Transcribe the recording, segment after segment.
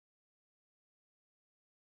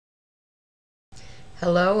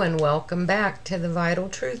Hello and welcome back to the Vital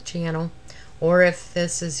Truth channel. Or if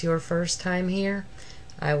this is your first time here,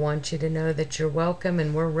 I want you to know that you're welcome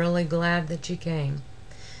and we're really glad that you came.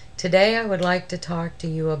 Today I would like to talk to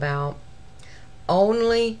you about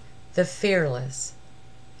only the fearless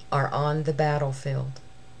are on the battlefield.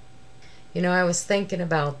 You know, I was thinking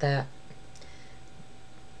about that.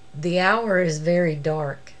 The hour is very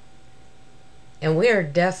dark and we are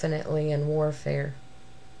definitely in warfare.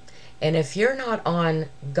 And if you're not on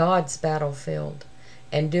God's battlefield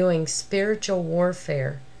and doing spiritual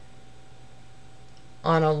warfare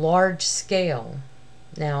on a large scale,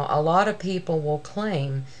 now a lot of people will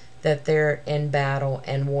claim that they're in battle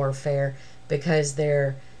and warfare because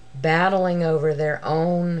they're battling over their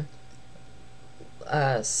own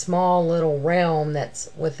small little realm that's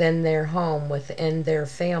within their home, within their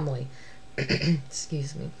family.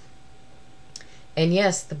 Excuse me. And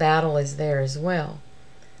yes, the battle is there as well.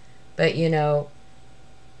 But, you know,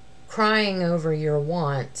 crying over your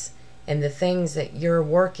wants and the things that you're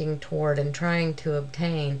working toward and trying to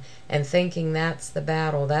obtain and thinking that's the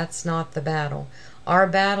battle, that's not the battle. Our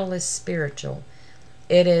battle is spiritual.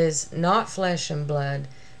 It is not flesh and blood,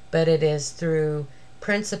 but it is through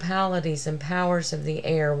principalities and powers of the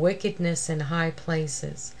air, wickedness in high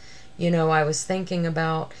places. You know, I was thinking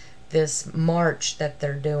about this march that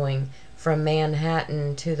they're doing from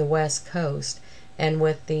Manhattan to the West Coast. And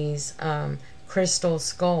with these crystal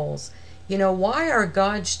skulls. You know, why are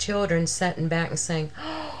God's children sitting back and saying,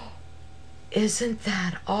 "Oh, isn't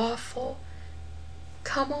that awful?"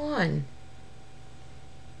 Come on.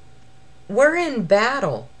 We're in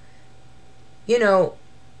battle. You know,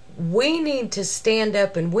 we need to stand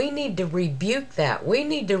up and we need to rebuke that. We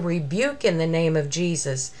need to rebuke in the name of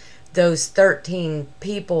Jesus those 13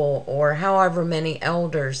 people or however many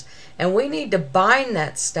elders. And we need to bind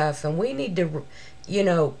that stuff and we need to, you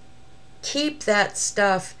know, keep that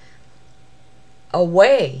stuff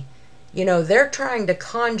away. You know, they're trying to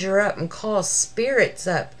conjure up and call spirits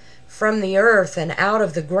up from the earth and out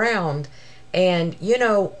of the ground. And, you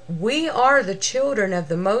know, we are the children of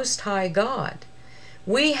the Most High God.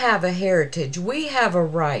 We have a heritage. We have a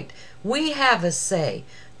right. We have a say.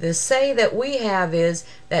 The say that we have is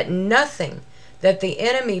that nothing that the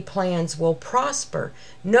enemy plans will prosper.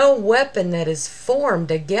 No weapon that is formed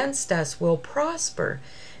against us will prosper.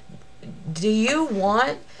 Do you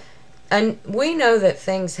want, and we know that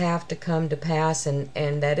things have to come to pass and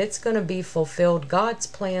that it's going to be fulfilled. God's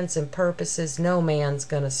plans and purposes, no man's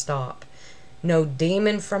going to stop. No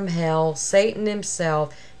demon from hell, Satan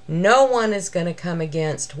himself, no one is going to come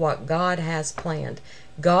against what God has planned.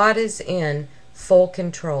 God is in full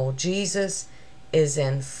control. Jesus is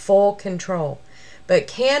in full control. But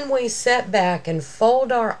can we sit back and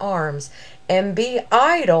fold our arms and be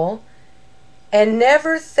idle and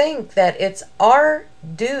never think that it's our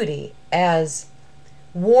duty as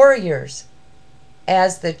warriors,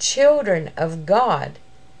 as the children of God,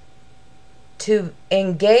 to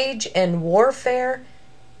engage in warfare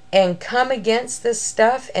and come against this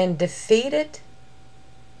stuff and defeat it?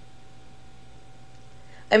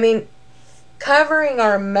 I mean, covering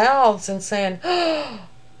our mouths and saying,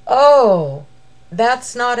 "Oh,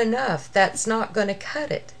 that's not enough. That's not going to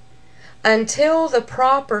cut it." Until the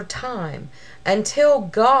proper time, until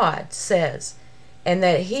God says, and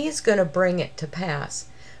that He's going to bring it to pass.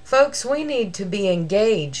 Folks, we need to be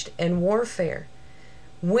engaged in warfare.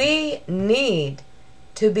 We need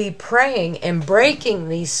to be praying and breaking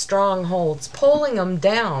these strongholds, pulling them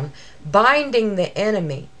down, binding the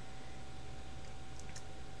enemy,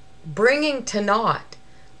 bringing to naught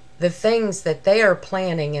the things that they are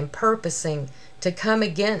planning and purposing to come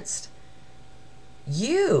against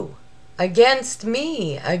you, against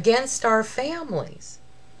me, against our families.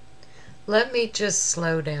 Let me just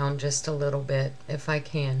slow down just a little bit, if I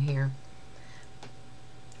can here.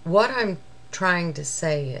 What I'm trying to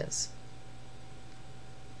say is,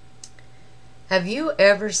 have you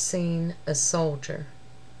ever seen a soldier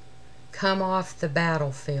come off the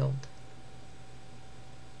battlefield?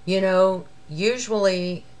 You know,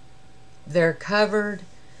 usually they're covered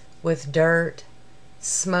with dirt,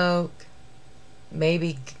 smoke,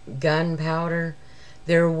 maybe gunpowder.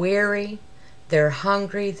 They're weary, they're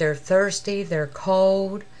hungry, they're thirsty, they're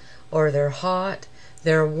cold, or they're hot.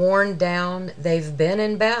 They're worn down. They've been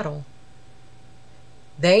in battle.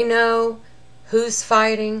 They know who's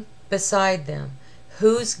fighting beside them,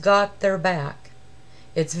 who's got their back.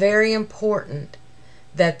 It's very important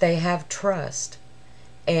that they have trust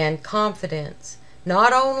and confidence,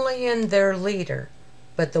 not only in their leader,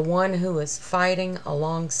 but the one who is fighting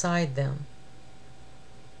alongside them.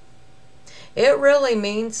 It really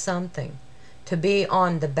means something to be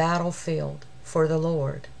on the battlefield for the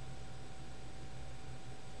Lord.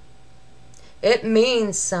 It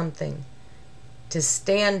means something to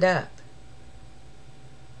stand up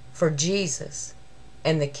for Jesus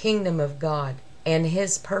and the kingdom of God and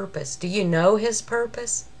His purpose. Do you know His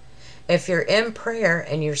purpose? If you're in prayer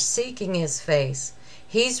and you're seeking His face,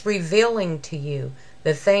 He's revealing to you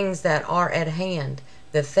the things that are at hand,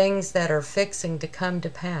 the things that are fixing to come to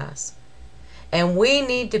pass. And we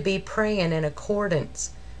need to be praying in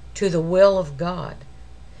accordance to the will of God.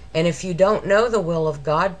 And if you don't know the will of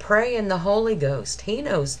God, pray in the Holy Ghost. He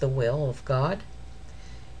knows the will of God.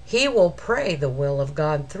 He will pray the will of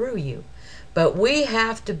God through you. But we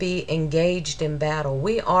have to be engaged in battle.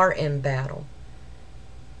 We are in battle.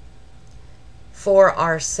 For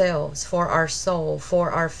ourselves, for our soul,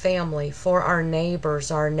 for our family, for our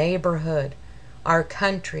neighbors, our neighborhood, our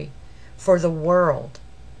country, for the world.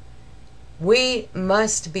 We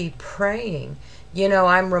must be praying. You know,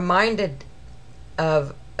 I'm reminded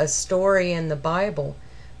of a story in the Bible,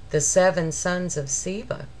 the 7 sons of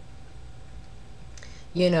Sceva.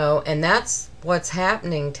 You know, and that's what's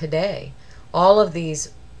happening today. All of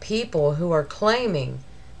these people who are claiming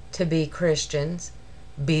to be Christians,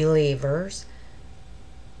 believers,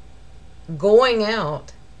 going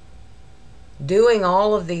out, doing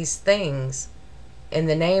all of these things in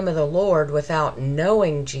the name of the Lord without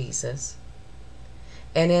knowing Jesus.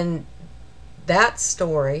 And in that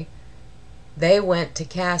story, they went to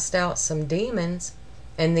cast out some demons,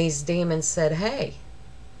 and these demons said, hey,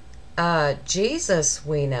 Jesus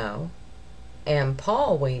we know, and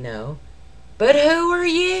Paul we know, but who are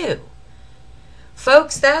you?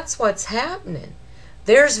 Folks, that's what's happening.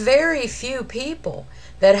 There's very few people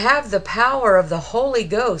that have the power of the Holy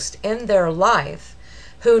Ghost in their life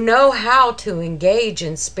who know how to engage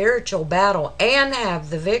in spiritual battle and have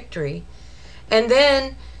the victory. And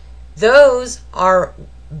then those are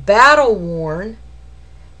battle worn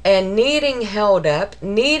and needing held up,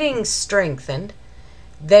 needing strengthened.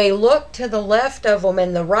 They look to the left of them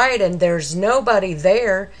and the right, and there's nobody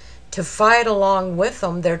there to fight along with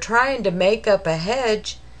them. They're trying to make up a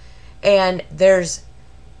hedge, and there's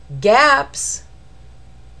gaps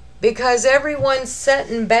because everyone's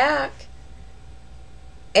sitting back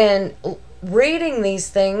and reading these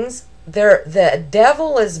things. The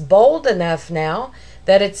devil is bold enough now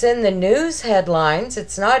that it's in the news headlines.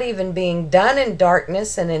 It's not even being done in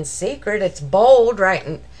darkness and in secret. It's bold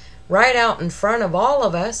right out in front of all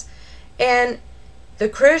of us. And the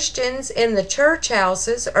Christians in the church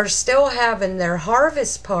houses are still having their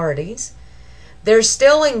harvest parties. They're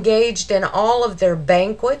still engaged in all of their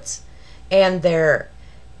banquets and their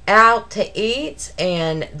out to eats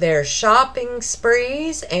and their shopping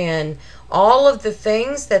sprees and all of the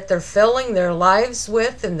things that they're filling their lives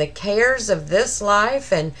with and the cares of this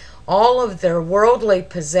life and all of their worldly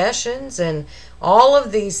possessions and all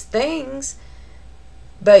of these things.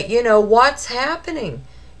 But you know what's happening?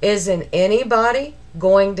 Isn't anybody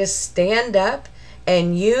going to stand up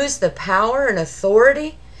and use the power and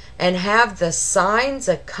authority and have the signs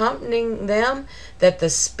accompanying them that the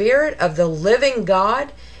Spirit of the living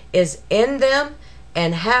God is in them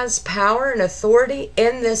and has power and authority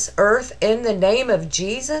in this earth in the name of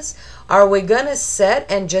Jesus? Are we going to sit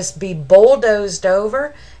and just be bulldozed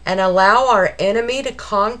over and allow our enemy to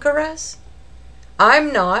conquer us?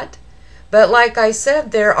 I'm not. But like I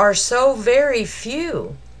said, there are so very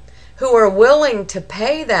few who are willing to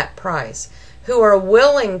pay that price, who are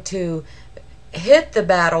willing to hit the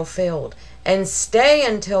battlefield and stay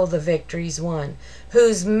until the victory's won,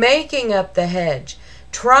 who's making up the hedge,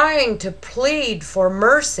 trying to plead for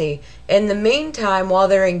mercy in the meantime while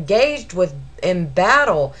they're engaged in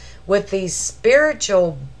battle with these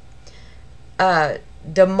spiritual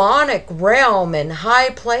demonic realm and high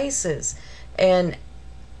places. And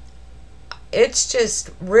it's just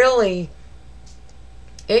really,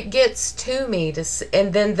 it gets to me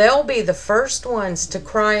and then they'll be the first ones to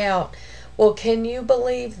cry out, well, can you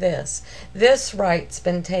believe this? This right's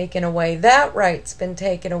been taken away. That right's been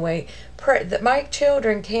taken away. My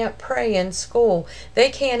children can't pray in school. They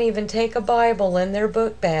can't even take a Bible in their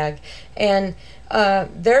book bag. And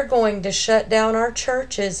they're going to shut down our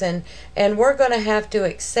churches. And we're going to have to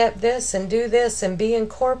accept this and do this and be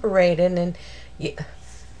incorporated. And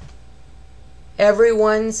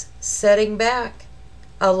everyone's sitting back,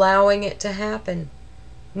 allowing it to happen.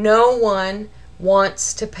 No one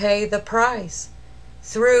wants to pay the price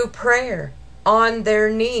through prayer on their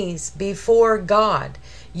knees before God,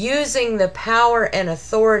 using the power and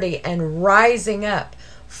authority and rising up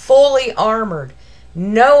fully armored,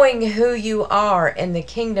 knowing who you are in the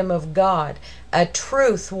kingdom of God, a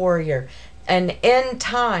truth warrior, an end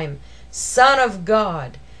time son of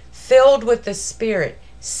God, filled with the Spirit,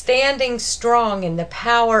 standing strong in the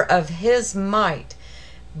power of His might,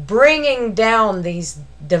 bringing down these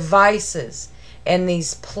devices and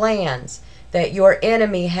these plans that your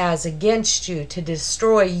enemy has against you to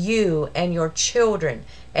destroy you and your children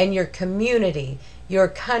and your community, your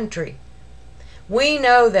country. We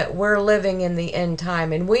know that we're living in the end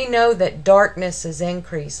time, and we know that darkness is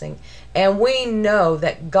increasing, and we know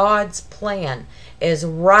that God's plan is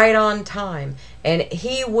right on time, and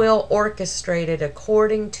He will orchestrate it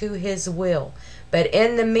according to His will. But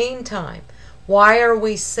in the meantime, why are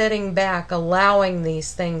we sitting back allowing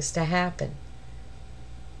these things to happen?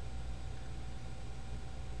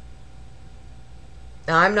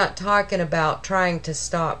 Now, I'm not talking about trying to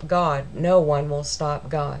stop God. No one will stop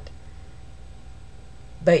God.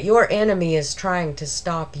 But your enemy is trying to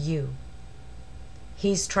stop you.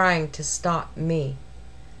 He's trying to stop me.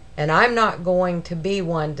 And I'm not going to be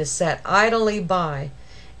one to sit idly by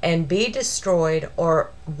and be destroyed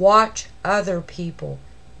or watch other people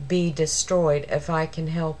be destroyed if I can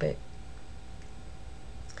help it.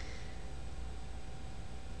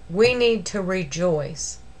 We need to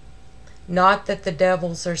rejoice, not that the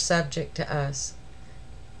devils are subject to us,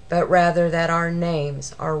 but rather that our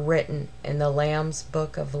names are written in the Lamb's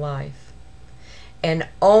book of life. And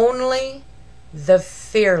only the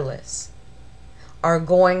fearless are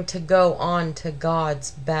going to go on to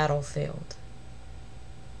God's battlefield.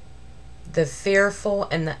 The fearful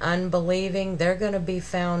and the unbelieving, they're going to be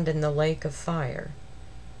found in the lake of fire.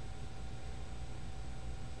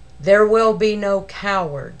 There will be no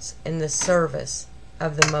cowards in the service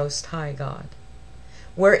of the Most High God.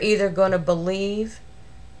 We're either going to believe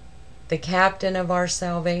the captain of our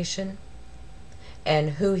salvation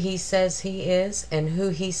and who He says He is and who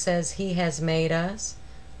He says He has made us,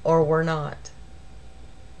 or we're not.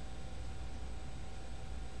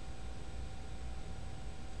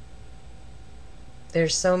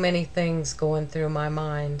 There's so many things going through my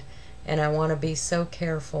mind, and I want to be so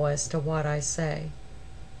careful as to what I say.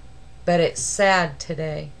 But it's sad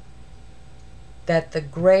today that the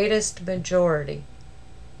greatest majority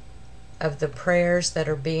of the prayers that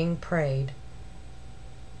are being prayed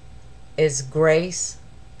is grace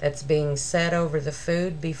that's being said over the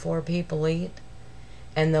food before people eat,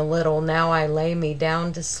 and the little "now I lay me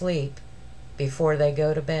down to sleep" before they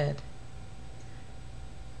go to bed.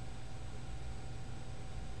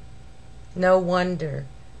 No wonder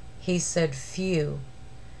He said, "Few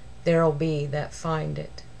there'll be that find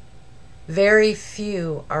it." Very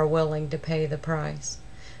few are willing to pay the price.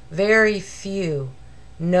 Very few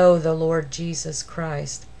know the Lord Jesus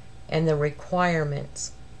Christ and the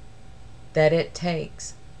requirements that it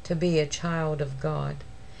takes to be a child of God.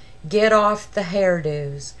 Get off the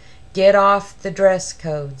hairdos, get off the dress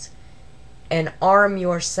codes, and arm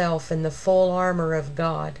yourself in the full armor of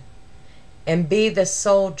God, and be the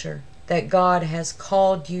soldier that God has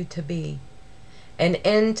called you to be, an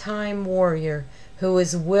end-time warrior who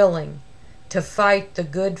is willing to fight the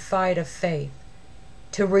good fight of faith,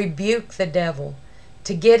 to rebuke the devil,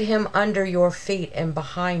 to get him under your feet and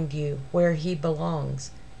behind you where he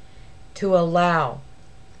belongs, to allow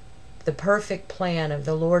the perfect plan of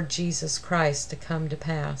the Lord Jesus Christ to come to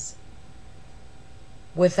pass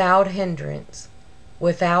without hindrance,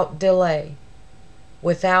 without delay,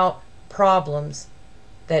 without problems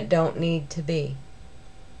that don't need to be.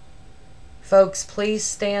 Folks, please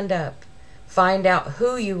stand up. Find out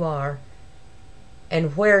who you are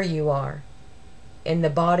and where you are in the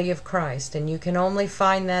body of Christ. And you can only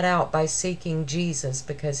find that out by seeking Jesus,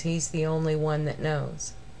 because He's the only one that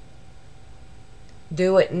knows.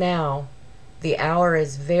 Do it now. The hour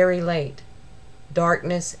is very late.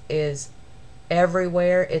 Darkness is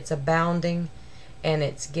everywhere. It's abounding, and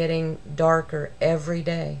it's getting darker every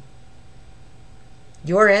day.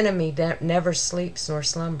 Your enemy never sleeps nor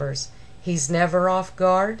slumbers. He's never off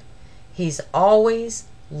guard. He's always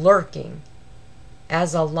lurking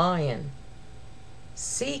as a lion,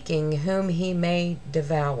 seeking whom he may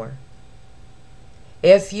devour.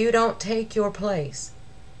 If you don't take your place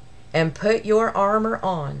and put your armor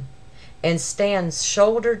on and stand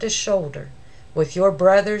shoulder to shoulder with your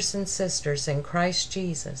brothers and sisters in Christ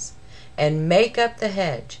Jesus, and make up the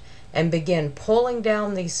hedge and begin pulling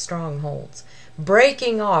down these strongholds,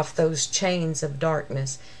 breaking off those chains of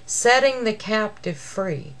darkness, setting the captive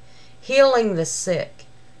free, healing the sick,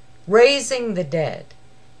 raising the dead,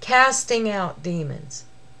 casting out demons,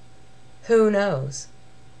 who knows?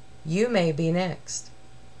 You may be next.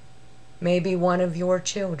 Maybe one of your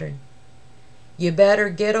children. You better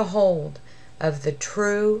get a hold of the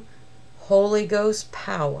true Holy Ghost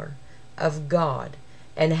power of God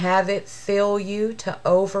and have it fill you to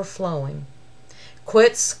overflowing.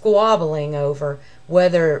 Quit squabbling over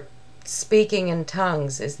whether speaking in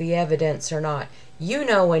tongues is the evidence or not. You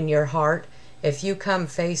know in your heart, if you come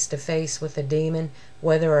face to face with a demon,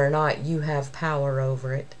 whether or not you have power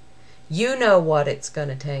over it. You know what it's going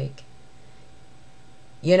to take.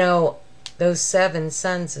 You know, those 7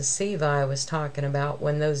 sons of Sceva I was talking about,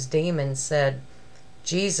 when those demons said,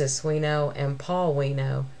 Jesus we know and Paul we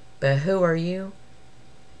know, but who are you?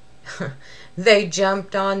 They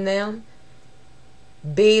jumped on them,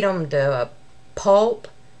 beat them to a pulp,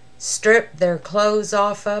 stripped their clothes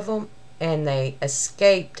off of them, and they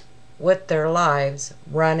escaped with their lives,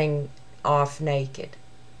 running off naked.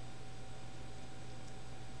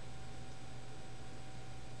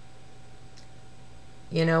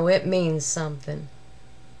 You know, it means something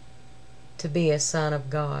to be a son of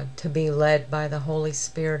God, to be led by the Holy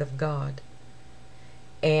Spirit of God.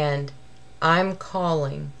 And I'm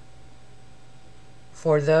calling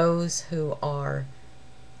for those who are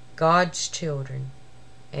God's children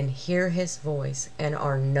and hear His voice and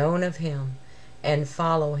are known of Him and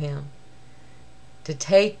follow Him, to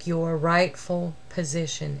take your rightful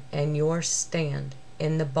position and your stand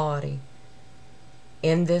in the body,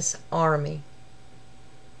 in this army,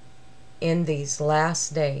 in these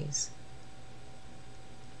last days,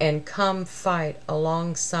 and come fight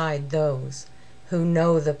alongside those who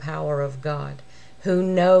know the power of God, who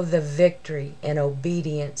know the victory and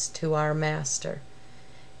obedience to our Master,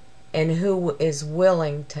 and who is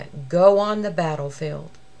willing to go on the battlefield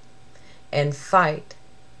and fight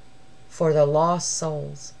for the lost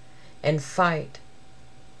souls, and fight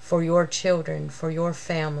for your children, for your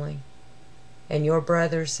family, and your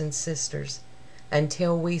brothers and sisters,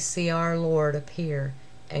 until we see our Lord appear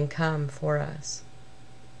and come for us.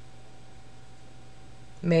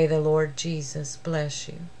 May the Lord Jesus bless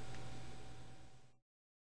you.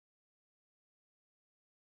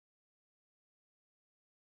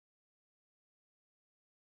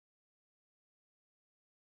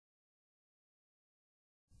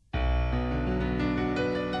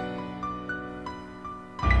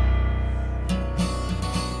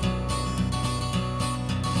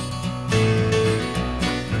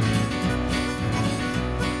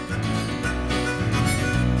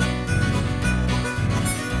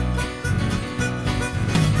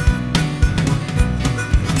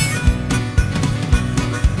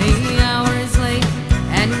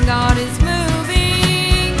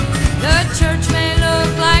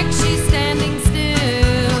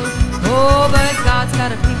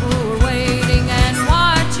 Got a people who are waiting and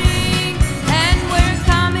watching, and we're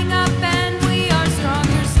coming up and we are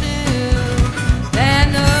stronger still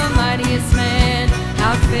than the mightiest man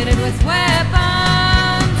outfitted with weapons.